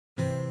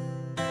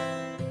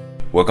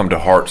Welcome to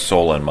Heart,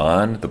 Soul, and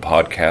Mind, the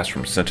podcast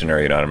from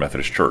Centenary United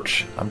Methodist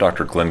Church. I'm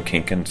Dr. Glenn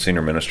Kinkin,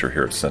 Senior Minister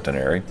here at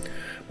Centenary.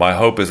 My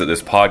hope is that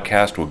this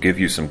podcast will give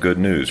you some good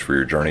news for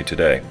your journey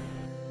today.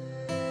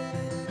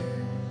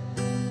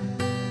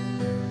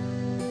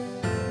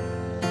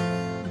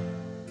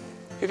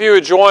 If you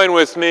would join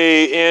with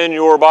me in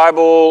your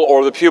Bible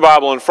or the Pew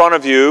Bible in front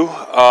of you,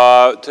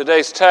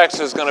 today's text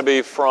is going to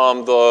be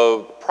from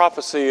the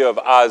prophecy of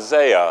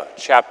Isaiah,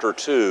 chapter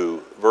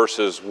 2,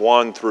 verses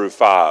 1 through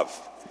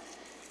 5.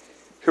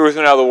 Hear with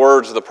me now the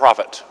words of the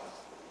prophet.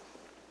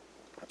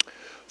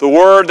 The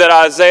word that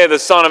Isaiah the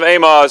son of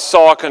Amoz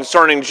saw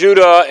concerning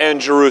Judah and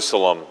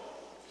Jerusalem.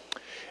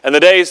 In the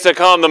days to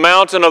come, the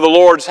mountain of the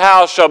Lord's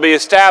house shall be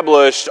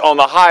established on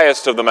the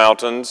highest of the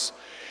mountains,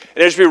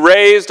 and it shall be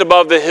raised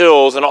above the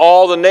hills, and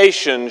all the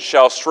nations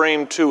shall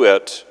stream to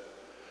it.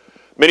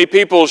 Many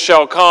people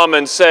shall come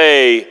and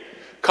say,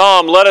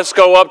 Come, let us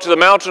go up to the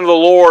mountain of the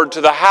Lord,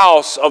 to the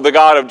house of the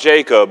God of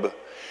Jacob,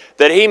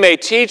 that he may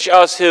teach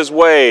us his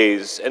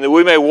ways, and that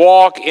we may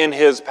walk in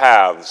his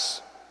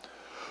paths.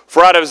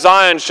 For out of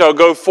Zion shall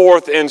go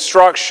forth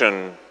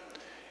instruction,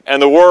 and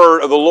the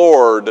word of the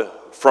Lord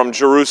from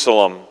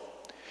Jerusalem.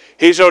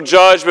 He shall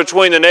judge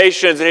between the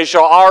nations, and he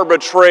shall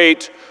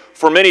arbitrate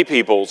for many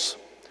peoples.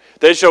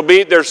 They shall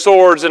beat their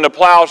swords into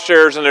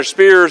plowshares, and their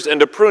spears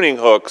into pruning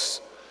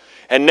hooks.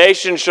 And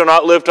nation shall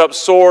not lift up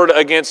sword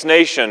against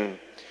nation,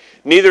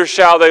 neither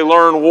shall they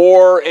learn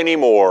war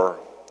anymore.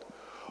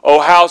 O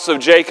house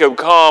of Jacob,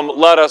 come,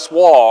 let us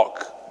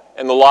walk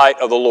in the light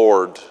of the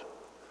Lord.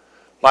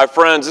 My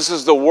friends, this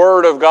is the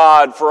word of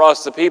God for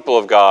us, the people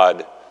of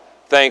God.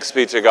 Thanks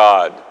be to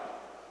God.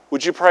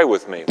 Would you pray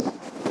with me?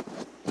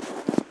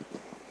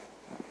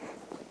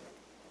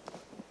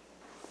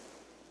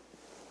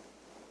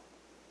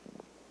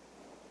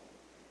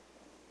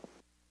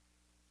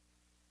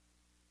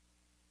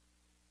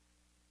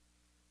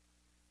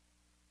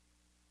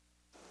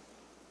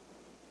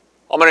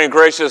 Almighty and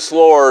gracious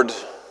Lord,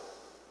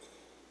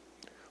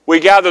 we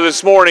gather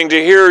this morning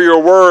to hear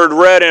your word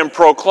read and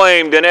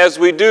proclaimed, and as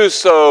we do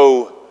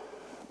so,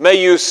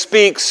 may you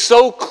speak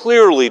so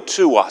clearly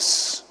to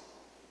us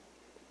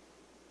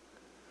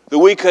that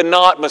we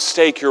cannot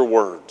mistake your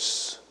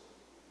words.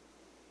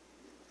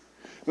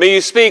 May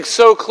you speak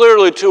so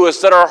clearly to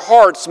us that our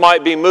hearts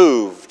might be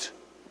moved.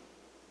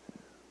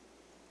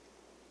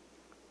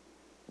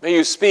 May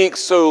you speak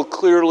so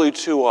clearly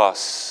to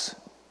us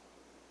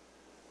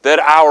that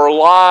our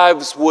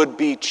lives would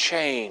be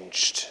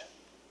changed,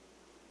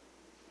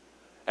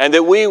 and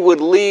that we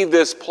would leave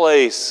this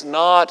place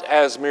not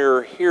as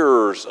mere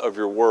hearers of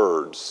your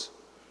words,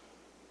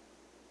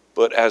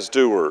 but as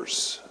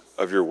doers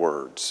of your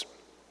words.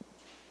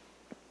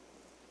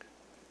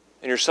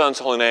 In your Son's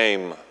holy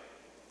name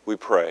we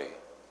pray.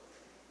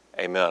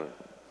 Amen.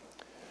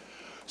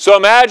 So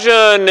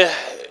imagine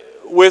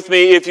with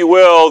me, if you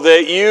will,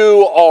 that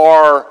you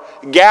are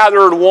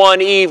gathered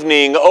one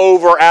evening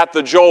over at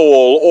the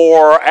Joel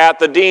or at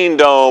the Dean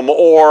Dome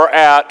or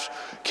at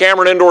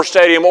Cameron Indoor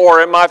Stadium or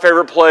at my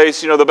favorite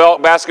place, the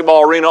Belk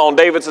Basketball Arena on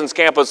Davidson's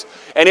campus,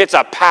 and it's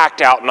a packed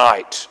out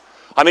night.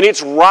 I mean,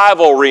 it's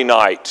rivalry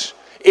night.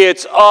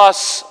 It's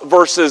us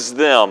versus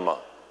them.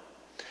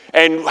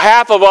 And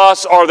half of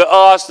us are the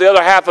us, the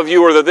other half of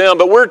you are the them,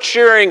 but we're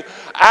cheering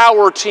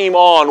our team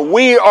on.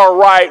 We are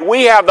right.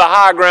 We have the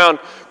high ground.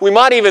 We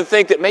might even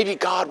think that maybe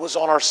God was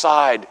on our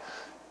side.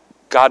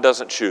 God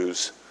doesn't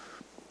choose.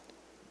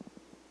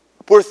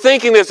 We're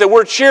thinking this, that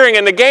we're cheering,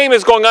 and the game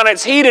is going on.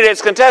 It's heated,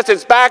 it's contested,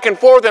 it's back and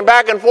forth,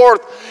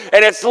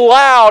 and it's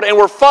loud, and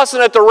we're fussing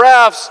at the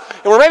refs,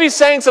 and we're maybe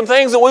saying some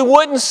things that we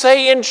wouldn't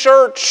say in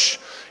church,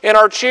 in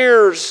our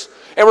cheers,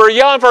 and we're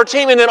yelling for our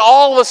team, and then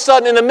all of a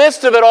sudden, in the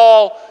midst of it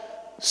all,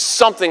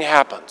 something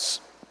happens.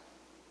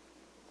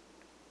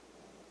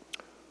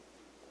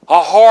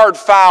 A hard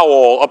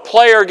foul, a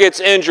player gets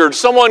injured,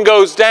 someone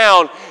goes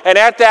down, and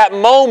at that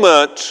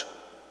moment,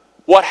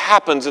 what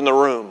happens in the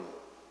room?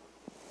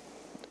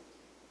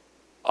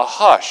 A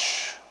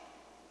hush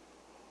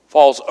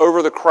falls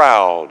over the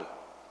crowd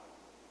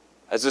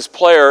as this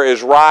player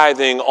is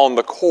writhing on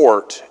the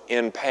court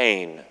in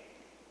pain.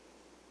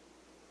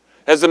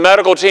 As the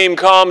medical team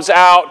comes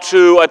out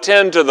to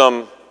attend to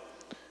them,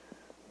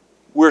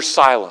 we're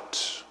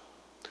silent.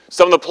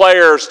 Some of the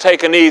players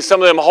take a knee,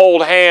 some of them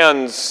hold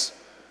hands,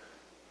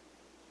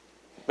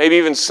 maybe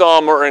even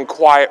some are in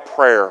quiet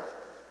prayer.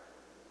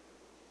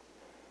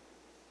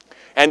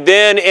 And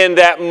then in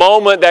that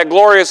moment, that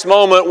glorious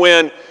moment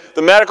when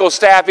the medical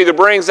staff either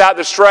brings out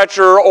the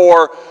stretcher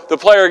or the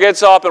player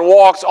gets up and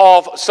walks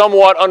off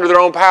somewhat under their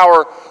own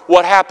power,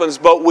 what happens?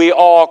 But we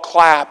all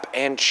clap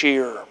and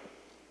cheer.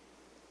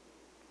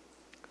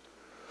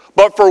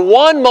 But for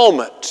one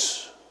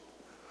moment,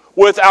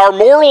 with our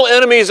mortal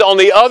enemies on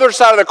the other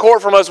side of the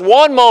court from us,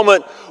 one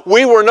moment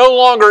we were no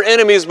longer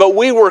enemies, but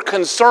we were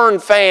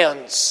concerned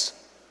fans.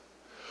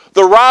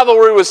 The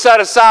rivalry was set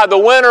aside. The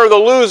winner or the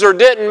loser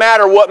didn't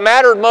matter. What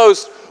mattered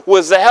most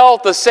was the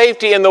health, the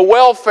safety, and the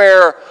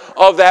welfare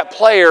of that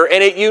player.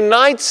 And it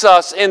unites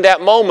us in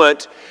that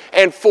moment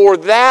And for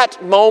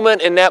that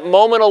moment and that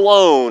moment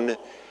alone,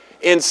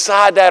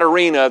 inside that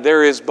arena,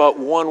 there is but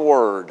one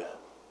word: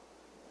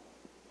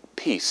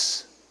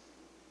 peace.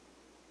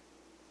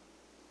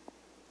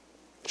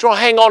 I want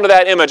to hang on to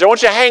that image. I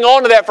want you to hang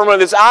on to that for a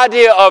moment, this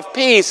idea of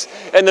peace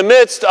in the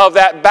midst of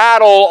that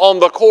battle on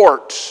the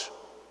court.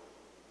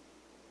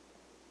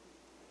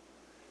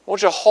 I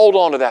want you to hold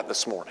on to that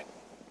this morning.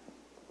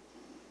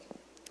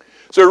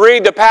 So we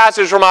read the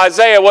passage from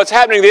Isaiah. What's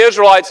happening to the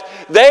Israelites?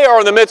 They are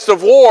in the midst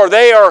of war.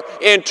 They are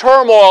in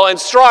turmoil and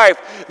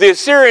strife. The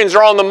Assyrians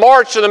are on the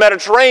march to the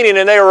Mediterranean,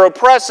 and they are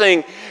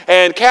oppressing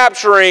and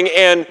capturing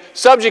and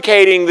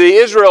subjugating the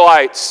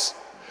Israelites.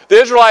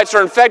 The Israelites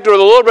are infected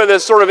with a little bit of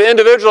this sort of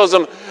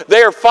individualism.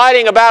 They are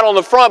fighting a battle on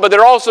the front, but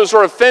they're also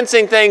sort of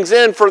fencing things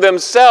in for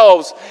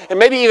themselves and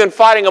maybe even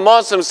fighting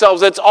amongst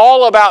themselves. It's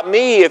all about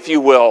me, if you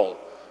will.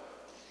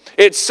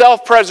 It's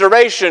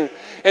self-preservation.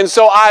 And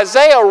so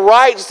Isaiah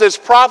writes this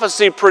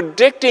prophecy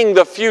predicting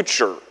the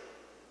future.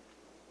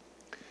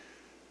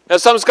 Now,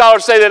 some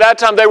scholars say that at that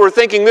time they were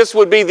thinking this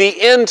would be the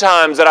end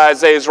times that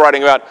Isaiah is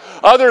writing about.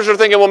 Others are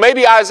thinking, well,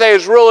 maybe Isaiah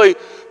is really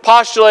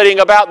postulating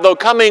about the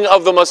coming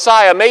of the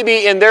Messiah.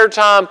 Maybe in their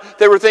time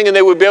they were thinking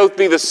they would both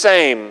be the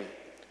same.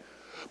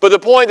 But the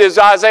point is,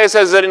 Isaiah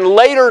says that in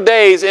later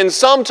days, in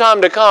some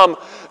time to come,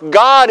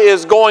 God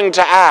is going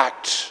to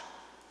act.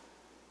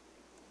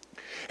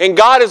 And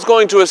God is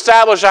going to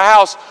establish a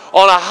house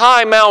on a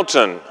high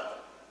mountain,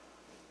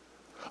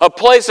 a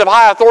place of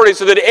high authority,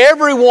 so that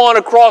everyone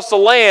across the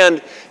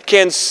land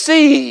can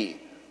see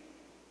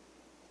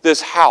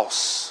this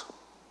house.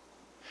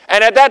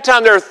 And at that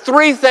time, there are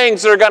three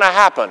things that are going to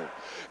happen.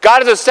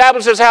 God has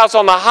established His house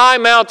on the high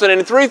mountain,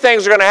 and three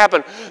things are going to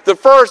happen. The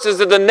first is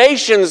that the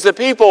nations, the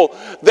people,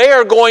 they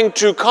are going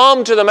to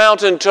come to the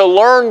mountain to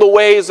learn the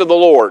ways of the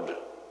Lord.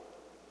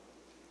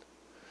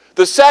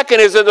 The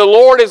second is that the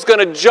Lord is going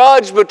to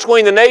judge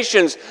between the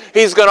nations.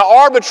 He's going to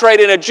arbitrate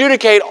and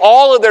adjudicate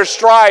all of their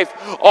strife,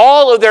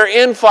 all of their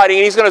infighting,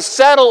 and He's going to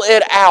settle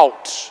it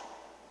out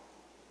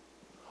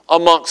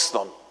amongst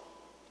them.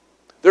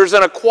 There's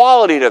an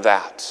equality to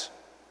that.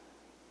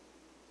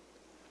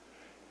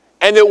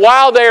 And that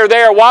while they are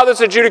there, while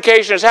this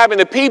adjudication is happening,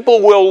 the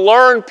people will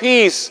learn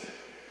peace.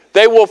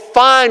 They will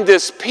find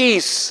this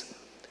peace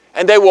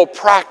and they will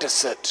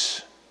practice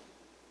it.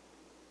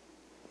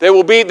 They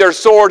will beat their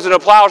swords into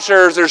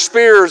plowshares, their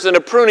spears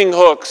into pruning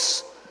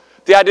hooks.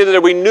 The idea that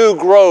there will be new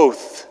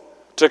growth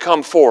to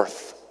come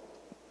forth.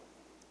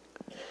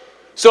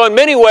 So in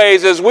many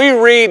ways, as we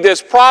read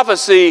this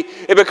prophecy,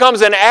 it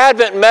becomes an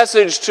Advent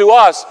message to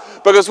us.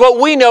 Because what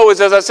we know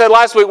is, as I said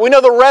last week, we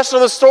know the rest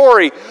of the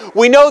story.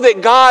 We know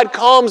that God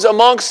comes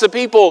amongst the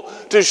people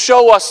to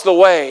show us the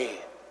way.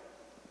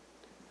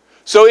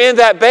 So in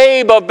that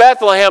babe of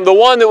Bethlehem, the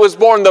one that was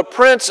born, the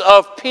Prince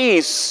of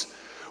Peace,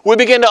 we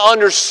begin to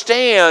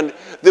understand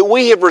that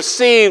we have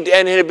received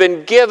and have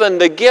been given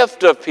the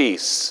gift of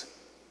peace.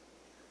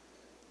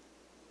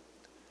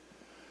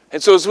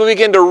 And so as we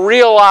begin to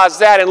realize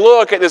that and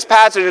look at this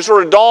passage, it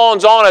sort of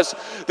dawns on us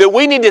that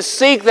we need to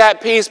seek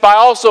that peace by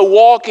also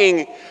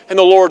walking in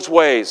the Lord's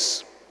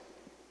ways.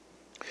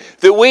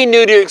 That we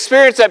need to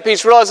experience that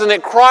peace, realizing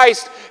that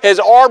Christ has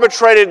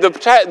arbitrated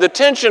the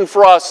tension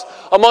for us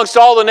amongst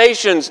all the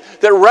nations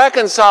that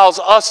reconciles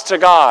us to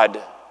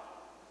God.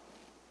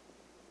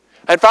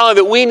 And finally,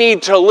 that we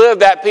need to live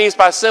that peace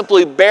by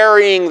simply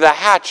burying the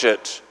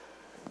hatchet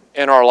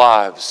in our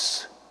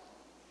lives.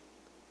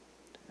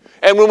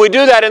 And when we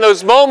do that, in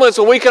those moments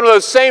when we come to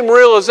those same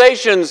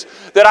realizations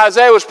that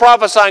Isaiah was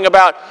prophesying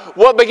about,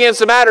 what begins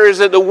to matter is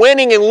that the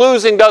winning and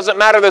losing doesn't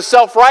matter. The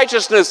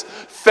self-righteousness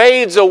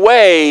fades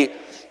away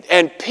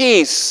and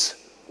peace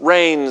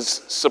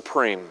reigns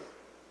supreme.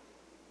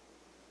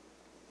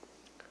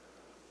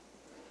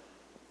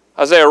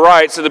 Isaiah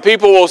writes, "So the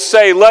people will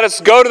say, 'Let us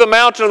go to the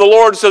mountain of the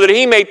Lord so that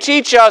He may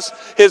teach us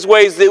His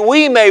ways, that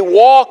we may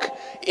walk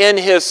in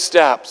His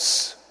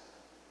steps.'"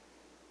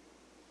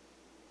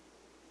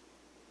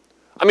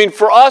 I mean,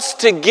 for us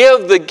to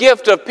give the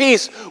gift of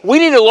peace, we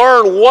need to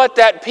learn what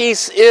that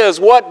peace is,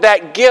 what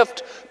that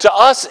gift to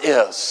us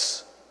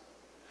is.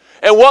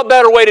 And what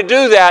better way to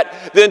do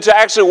that than to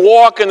actually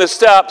walk in the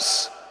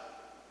steps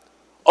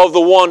of the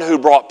one who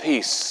brought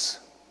peace?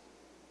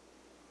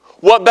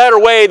 What better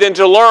way than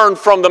to learn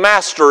from the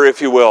Master,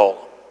 if you will?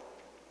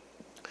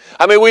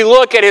 I mean, we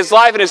look at His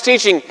life and His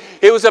teaching.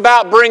 It was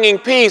about bringing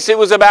peace. It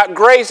was about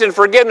grace and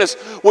forgiveness,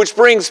 which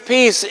brings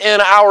peace in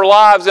our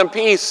lives and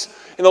peace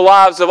in the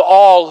lives of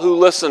all who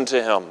listen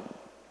to Him.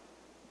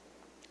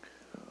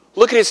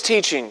 Look at His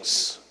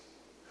teachings.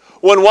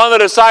 When one of the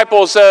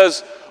disciples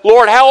says,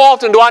 "Lord, how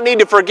often do I need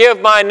to forgive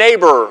my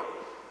neighbor?"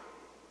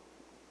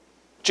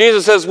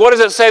 Jesus says, "What does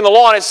it say in the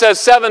law?" And it says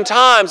 7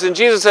 times. And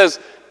Jesus says,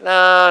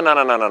 No.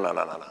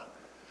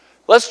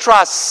 Let's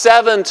try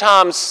 7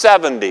 times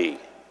 70.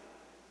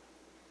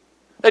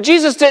 Now,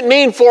 Jesus didn't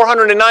mean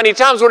 490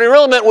 times. What He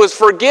really meant was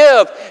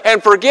forgive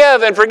and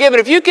forgive and forgive. And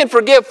if you can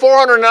forgive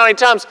 490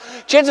 times,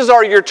 chances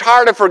are you're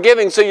tired of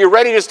forgiving, so you're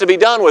ready just to be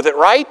done with it,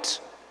 right?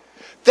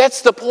 That's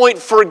the point.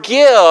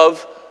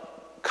 Forgive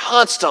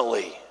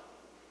constantly.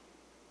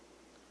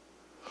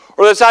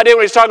 Or this idea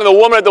when he's talking to the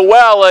woman at the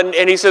well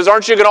and he says,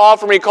 aren't you going to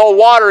offer me cold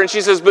water? And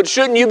she says, but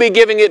shouldn't you be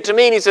giving it to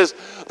me? And he says,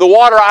 the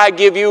water I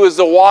give you is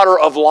the water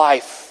of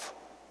life.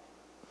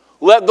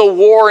 Let the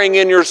warring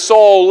in your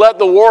soul, let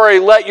the worry,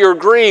 let your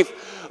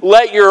grief,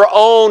 let your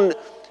own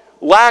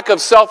lack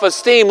of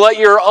self-esteem, let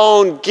your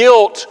own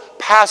guilt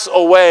pass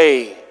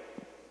away.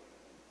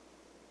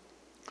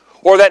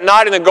 Or that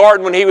night in the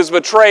garden when he was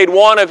betrayed,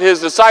 one of his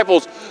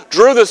disciples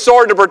drew the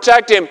sword to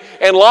protect him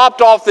and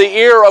lopped off the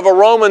ear of a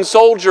Roman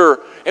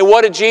soldier. And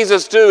what did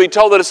Jesus do? He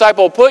told the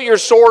disciple, put your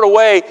sword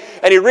away.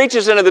 And he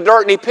reaches into the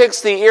dirt and he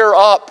picks the ear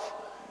up.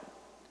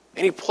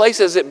 And he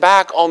places it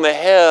back on the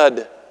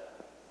head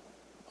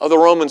of the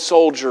Roman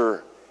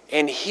soldier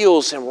and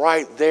heals him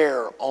right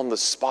there on the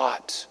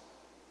spot.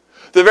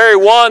 The very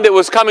one that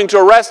was coming to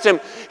arrest him,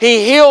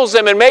 he heals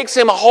him and makes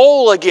him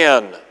whole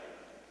again.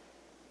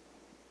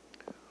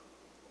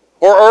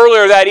 Or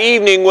earlier that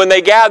evening when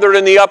they gathered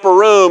in the upper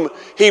room,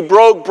 he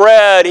broke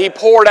bread, he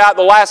poured out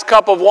the last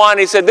cup of wine.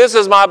 He said, this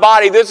is my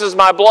body, this is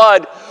my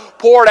blood,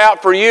 poured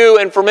out for you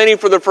and for many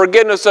for the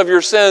forgiveness of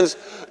your sins.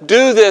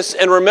 Do this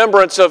in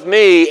remembrance of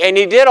me. And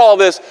he did all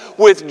this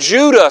with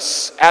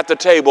Judas at the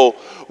table,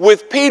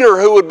 with Peter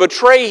who would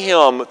betray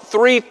him,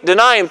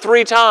 deny him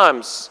 3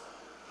 times,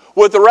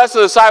 with the rest of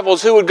the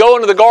disciples who would go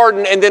into the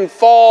garden and then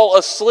fall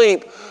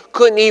asleep,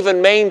 couldn't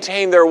even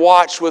maintain their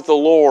watch with the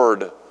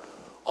Lord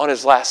on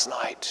his last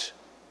night.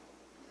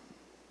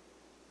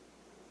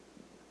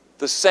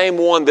 The same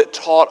one that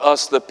taught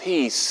us the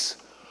peace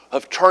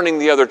of turning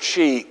the other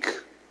cheek,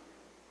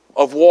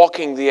 of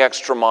walking the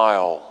extra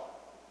mile,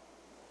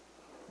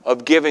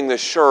 of giving the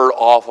shirt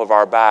off of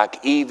our back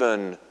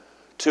even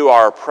to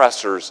our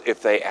oppressors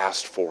if they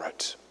asked for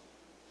it.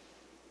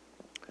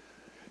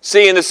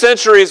 See, in the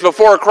centuries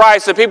before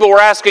Christ, the people were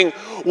asking,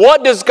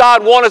 what does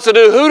God want us to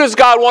do? Who does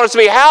God want us to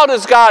be? How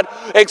does God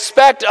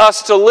expect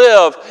us to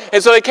live?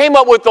 And so they came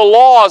up with the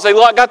laws. They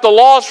got the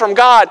laws from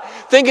God,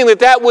 thinking that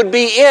that would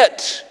be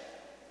it.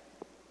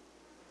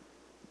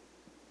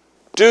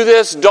 Do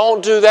this,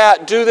 don't do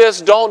that. Do this,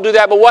 don't do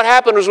that. But what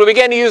happened was we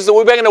began to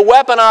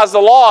weaponize the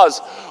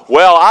laws.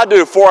 Well, I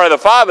do 4 out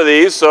of 5 of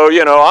these, so,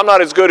 I'm not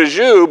as good as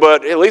you,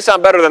 but at least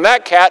I'm better than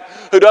that cat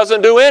who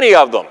doesn't do any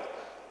of them.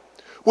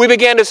 We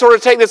began to sort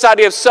of take this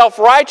idea of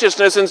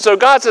self-righteousness, and so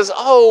God says,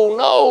 oh,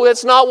 no,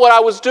 that's not what I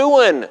was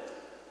doing.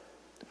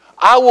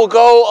 I will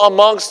go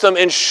amongst them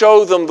and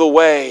show them the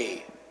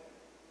way.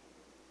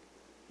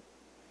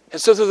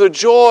 And so through the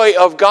joy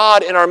of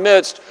God in our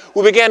midst,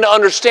 we began to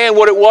understand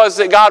what it was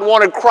that God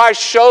wanted.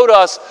 Christ showed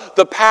us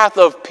the path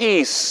of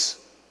peace.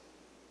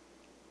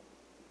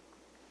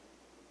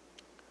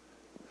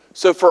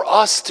 So for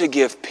us to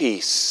give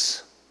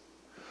peace,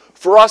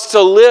 for us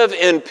to live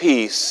in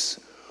peace,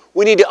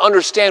 we need to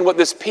understand what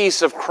this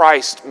peace of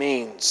Christ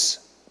means.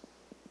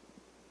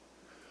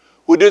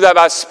 We do that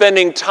by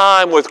spending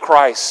time with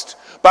Christ,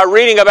 by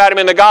reading about Him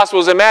in the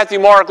Gospels in Matthew,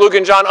 Mark, Luke,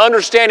 and John,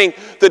 understanding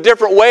the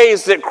different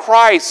ways that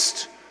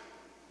Christ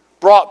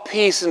brought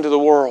peace into the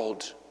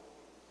world.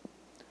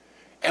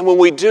 And when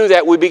we do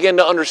that, we begin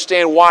to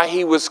understand why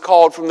He was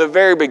called from the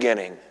very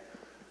beginning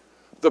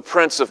the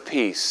Prince of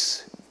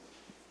Peace,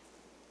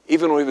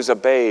 even when He was a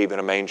babe in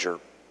a manger.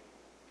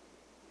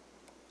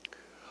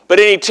 But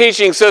any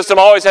teaching system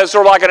always has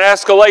sort of like an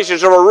escalation,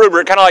 sort of a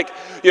rubric, kind of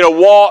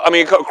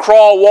like,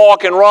 crawl,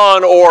 walk, and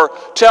run, or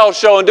tell,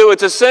 show, and do.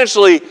 It's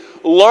essentially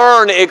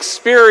learn,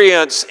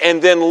 experience, and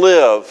then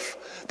live.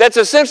 That's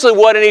essentially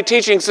what any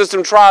teaching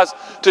system tries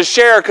to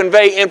share,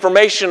 convey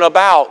information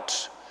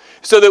about,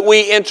 so that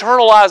we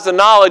internalize the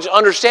knowledge,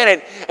 understand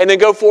it, and then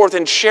go forth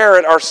and share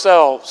it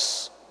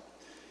ourselves.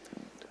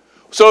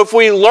 So if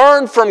we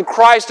learn from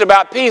Christ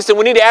about peace, then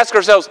we need to ask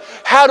ourselves,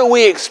 how do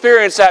we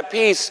experience that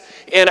peace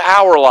in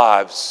our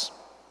lives?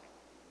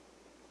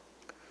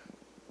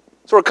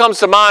 So what comes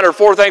to mind are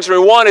 4 things for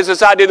me. One is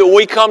this idea that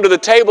we come to the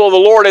table of the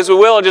Lord, as we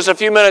will in just a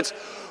few minutes,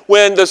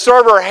 when the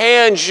server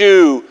hands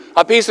you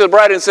a piece of the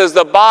bread and says,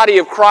 the body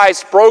of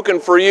Christ broken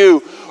for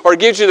you, or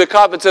gives you the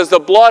cup and says, the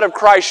blood of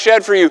Christ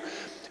shed for you.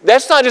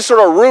 That's not just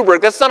sort of a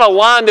rubric. That's not a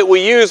line that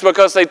we use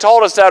because they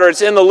told us that or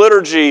it's in the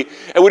liturgy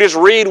and we just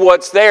read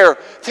what's there.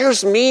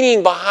 There's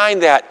meaning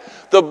behind that.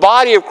 The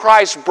body of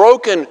Christ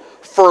broken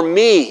for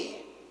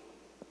me,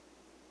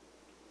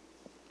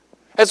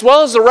 as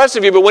well as the rest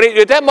of you. But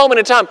at that moment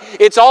in time,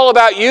 it's all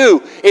about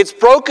you. It's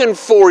broken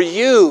for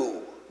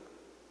you.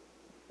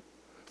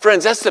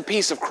 Friends, that's the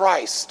peace of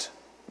Christ.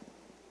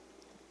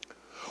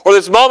 Or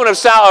this moment of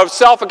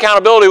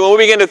self-accountability when we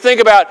begin to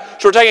think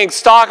about, we're taking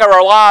stock of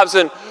our lives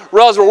and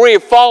realize where we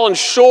have fallen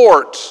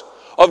short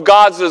of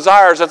God's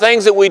desires, the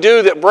things that we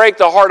do that break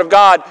the heart of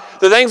God,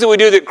 the things that we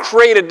do that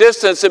create a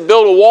distance, that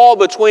build a wall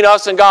between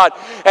us and God.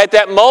 At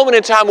that moment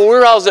in time when we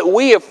realize that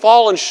we have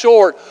fallen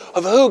short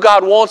of who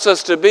God wants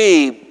us to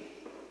be,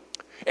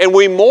 and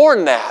we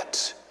mourn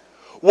that,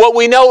 what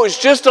we know is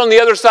just on the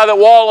other side of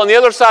that wall, on the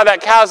other side of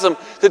that chasm,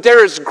 that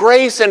there is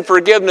grace and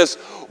forgiveness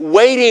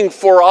waiting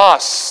for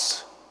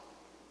us.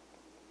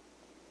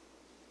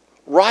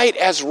 Right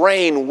as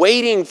rain,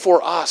 waiting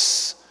for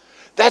us.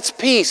 That's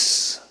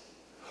peace.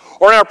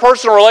 or in our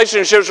personal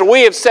relationships where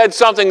we have said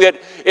something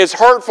that is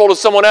hurtful to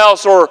someone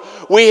else, or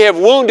we have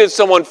wounded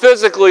someone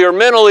physically or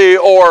mentally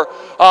or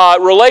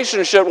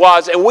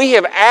relationship-wise, and we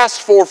have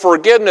asked for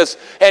forgiveness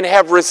and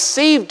have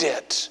received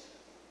it.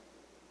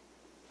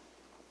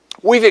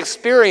 We've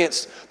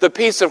experienced the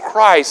peace of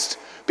Christ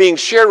being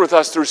shared with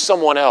us through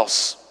someone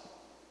else.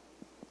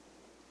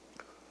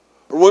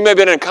 Or we may have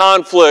been in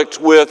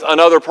conflict with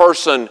another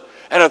person,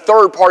 and a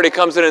third party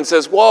comes in and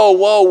says, whoa,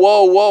 whoa,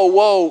 whoa, whoa,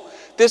 whoa,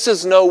 this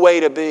is no way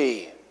to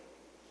be.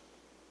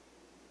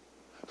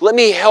 Let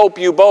me help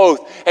you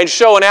both and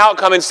show an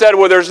outcome instead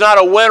where there's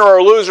not a winner or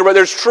a loser, but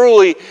there's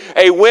truly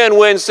a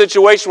win-win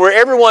situation where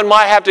everyone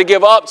might have to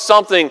give up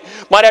something,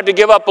 might have to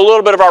give up a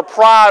little bit of our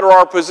pride or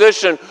our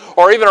position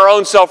or even our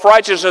own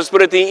self-righteousness,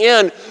 but at the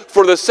end,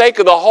 for the sake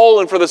of the whole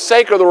and for the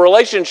sake of the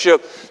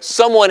relationship,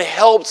 someone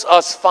helps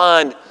us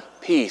find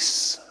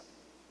peace.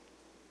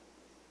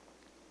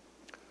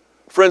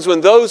 Friends,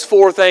 when those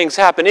four things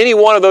happen, any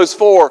one of those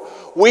four,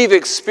 we've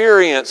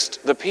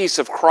experienced the peace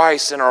of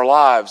Christ in our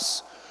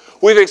lives.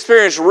 We've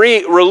experienced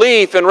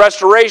relief and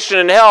restoration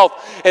and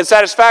health and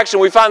satisfaction.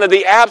 We find that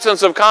the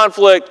absence of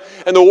conflict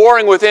and the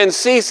warring within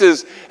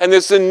ceases, and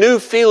there's a new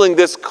feeling,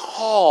 this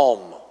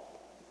calm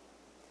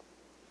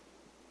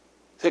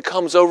that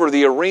comes over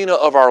the arena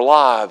of our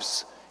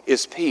lives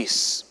is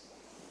peace.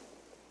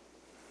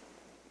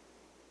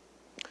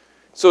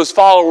 So as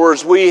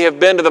followers, we have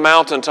been to the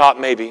mountaintop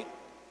maybe.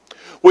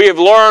 We have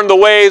learned the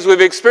ways, we've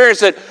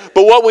experienced it,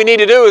 but what we need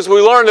to do is we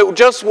learn that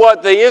just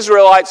what the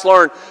Israelites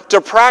learned, to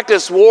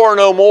practice war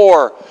no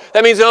more.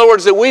 That means, in other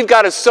words, that we've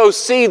got to sow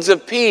seeds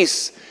of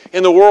peace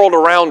in the world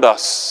around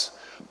us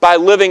by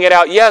living it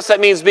out. Yes, that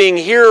means being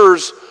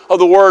hearers of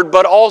the word,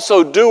 but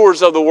also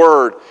doers of the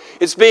word.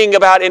 It's being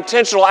about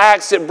intentional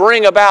acts that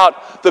bring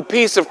about the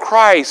peace of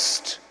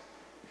Christ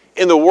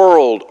in the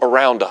world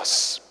around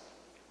us.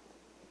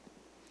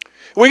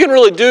 We can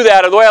really do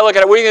that, the way I look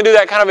at it, we can do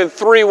that kind of in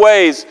three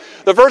ways.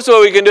 The first way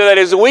we can do that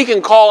is that we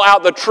can call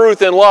out the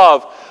truth in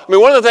love. I mean,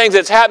 one of the things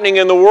that's happening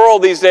in the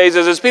world these days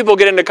is as people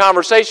get into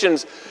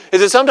conversations, is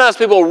that sometimes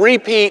people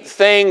repeat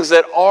things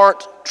that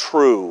aren't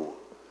true.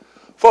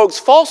 Folks,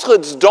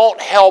 falsehoods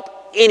don't help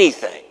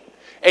anything.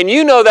 And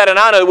you know that and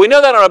I know, we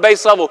know that on a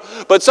base level,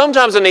 but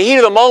sometimes in the heat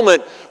of the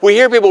moment, we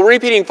hear people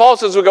repeating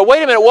falsehoods, we go,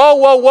 wait a minute, whoa,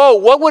 whoa, whoa,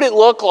 what would it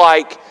look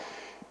like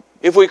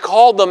if we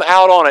called them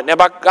out on it? Now,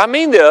 I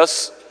mean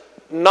this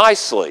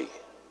nicely.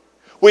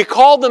 We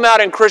called them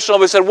out in Christian love.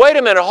 We said, wait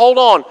a minute, hold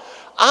on.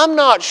 I'm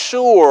not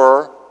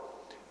sure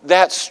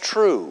that's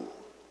true.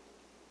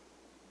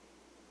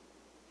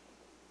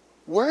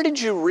 Where did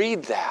you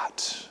read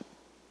that?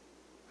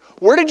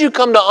 Where did you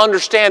come to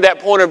understand that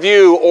point of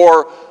view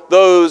or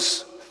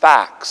those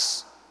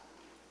facts?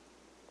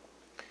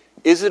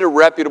 Is it a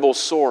reputable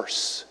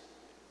source?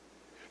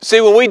 See,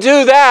 when we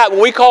do that,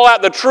 when we call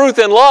out the truth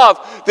in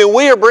love, then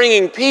we are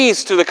bringing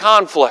peace to the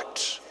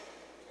conflict.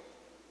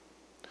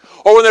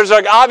 Or when there's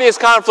an obvious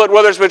conflict,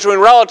 whether it's between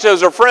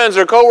relatives or friends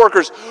or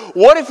coworkers,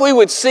 what if we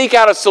would seek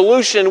out a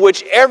solution in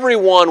which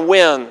everyone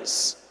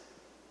wins?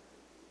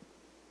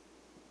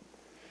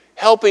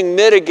 Helping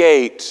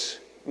mitigate,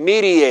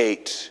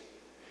 mediate,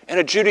 and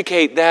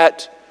adjudicate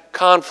that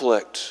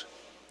conflict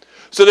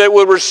so that it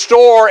would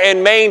restore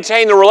and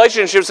maintain the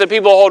relationships that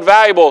people hold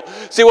valuable.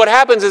 See, what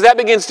happens is that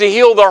begins to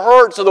heal the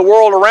hurts of the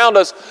world around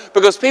us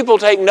because people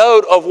take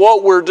note of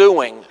what we're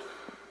doing.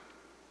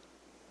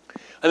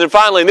 And then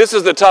finally, and this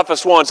is the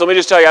toughest one, so let me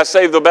just tell you, I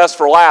saved the best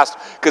for last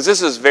because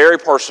this is very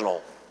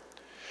personal.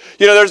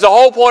 You know, there's the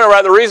whole point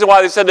about the reason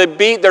why they said they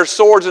beat their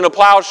swords into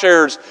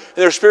plowshares and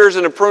their spears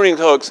into pruning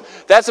hooks.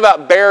 That's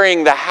about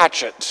burying the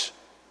hatchet.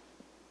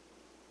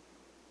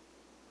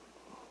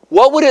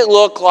 What would it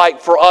look like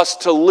for us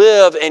to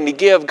live and to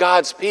give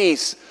God's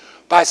peace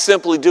by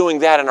simply doing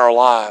that in our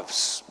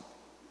lives?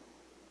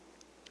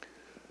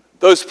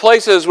 Those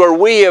places where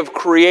we have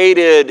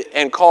created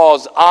and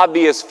caused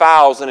obvious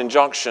fouls and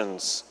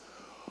injunctions,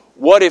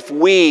 what if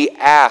we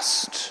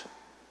asked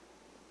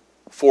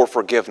for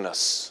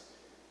forgiveness?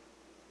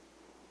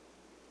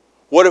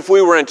 What if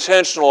we were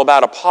intentional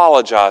about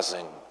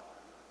apologizing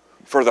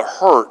for the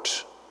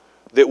hurt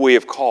that we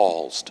have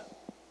caused?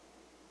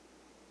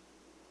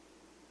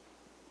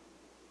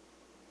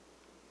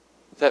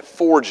 That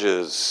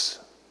forges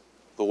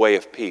the way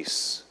of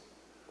peace.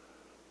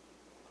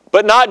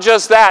 But not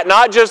just that,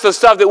 not just the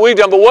stuff that we've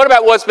done, but what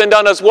about what's been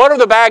done to us? What are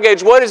the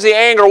baggage? What is the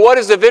anger? What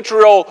is the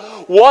vitriol?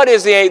 What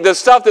is the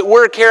stuff that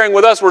we're carrying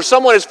with us where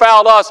someone has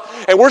fouled us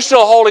and we're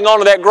still holding on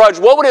to that grudge?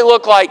 What would it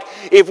look like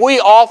if we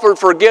offered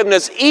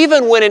forgiveness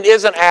even when it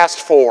isn't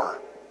asked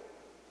for?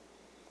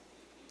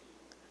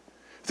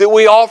 That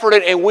we offered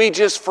it and we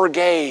just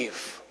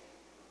forgave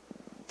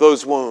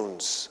those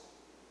wounds.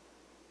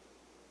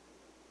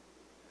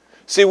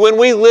 See, when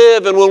we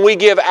live and when we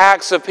give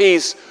acts of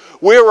peace,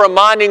 we're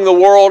reminding the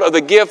world of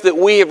the gift that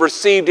we have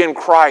received in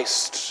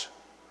Christ.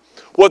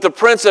 What the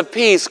Prince of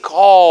Peace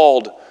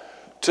called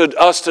to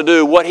us to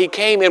do. What He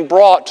came and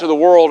brought to the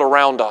world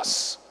around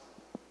us.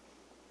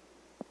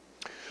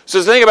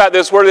 So think about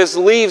this, where this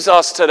leaves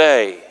us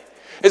today.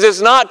 is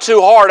it's not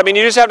too hard. I mean,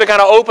 you just have to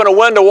kind of open a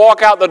window,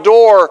 walk out the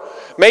door,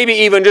 maybe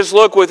even just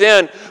look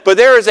within. But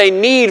there is a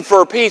need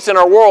for peace in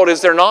our world,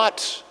 is there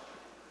not?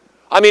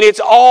 I mean,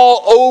 it's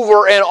all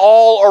over and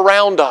all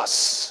around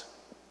us.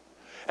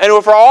 And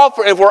if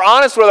we're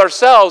honest with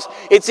ourselves,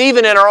 it's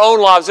even in our own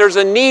lives. There's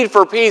a need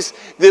for peace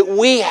that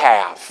we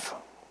have.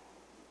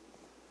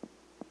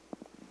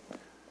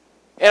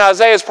 In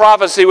Isaiah's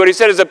prophecy, what he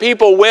said is the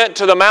people went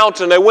to the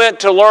mountain. They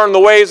went to learn the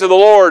ways of the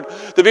Lord.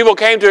 The people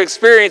came to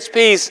experience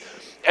peace,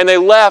 and they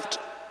left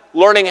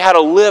learning how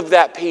to live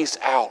that peace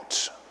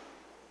out.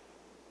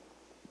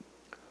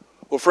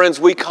 Well, friends,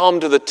 we come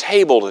to the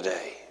table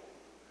today.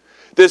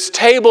 This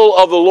table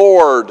of the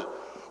Lord,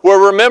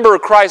 where remember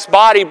Christ's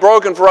body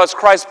broken for us,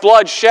 Christ's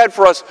blood shed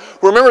for us.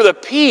 Remember the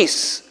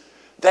peace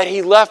that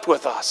He left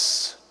with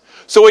us.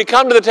 So we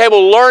come to the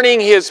table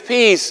learning His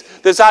peace,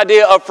 this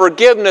idea of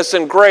forgiveness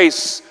and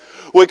grace.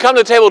 We come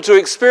to the table to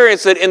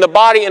experience it in the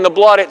body and the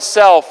blood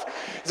itself.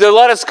 So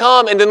let us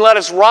come and then let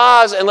us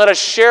rise and let us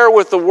share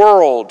with the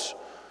world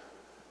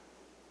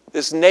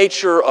this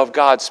nature of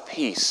God's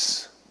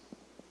peace,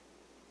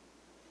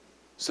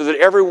 so that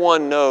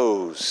everyone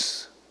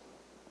knows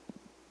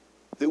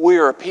that we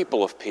are a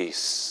people of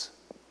peace,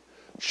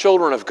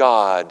 children of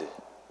God,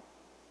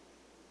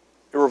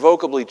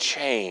 irrevocably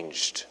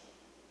changed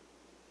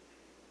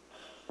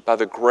by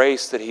the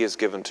grace that He has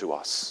given to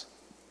us.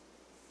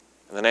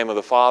 In the name of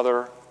the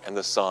Father, and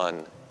the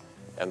Son,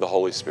 and the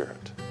Holy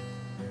Spirit.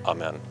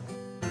 Amen.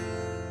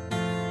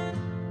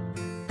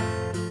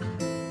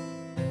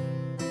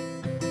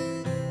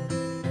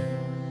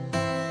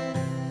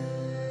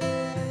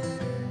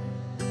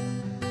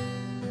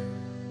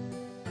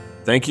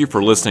 Thank you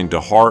for listening to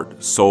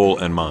Heart, Soul,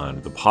 and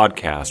Mind, the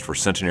podcast for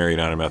Centenary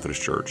United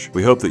Methodist Church.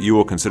 We hope that you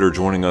will consider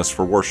joining us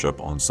for worship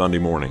on Sunday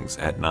mornings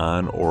at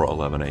 9 or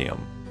 11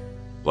 a.m.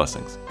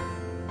 Blessings.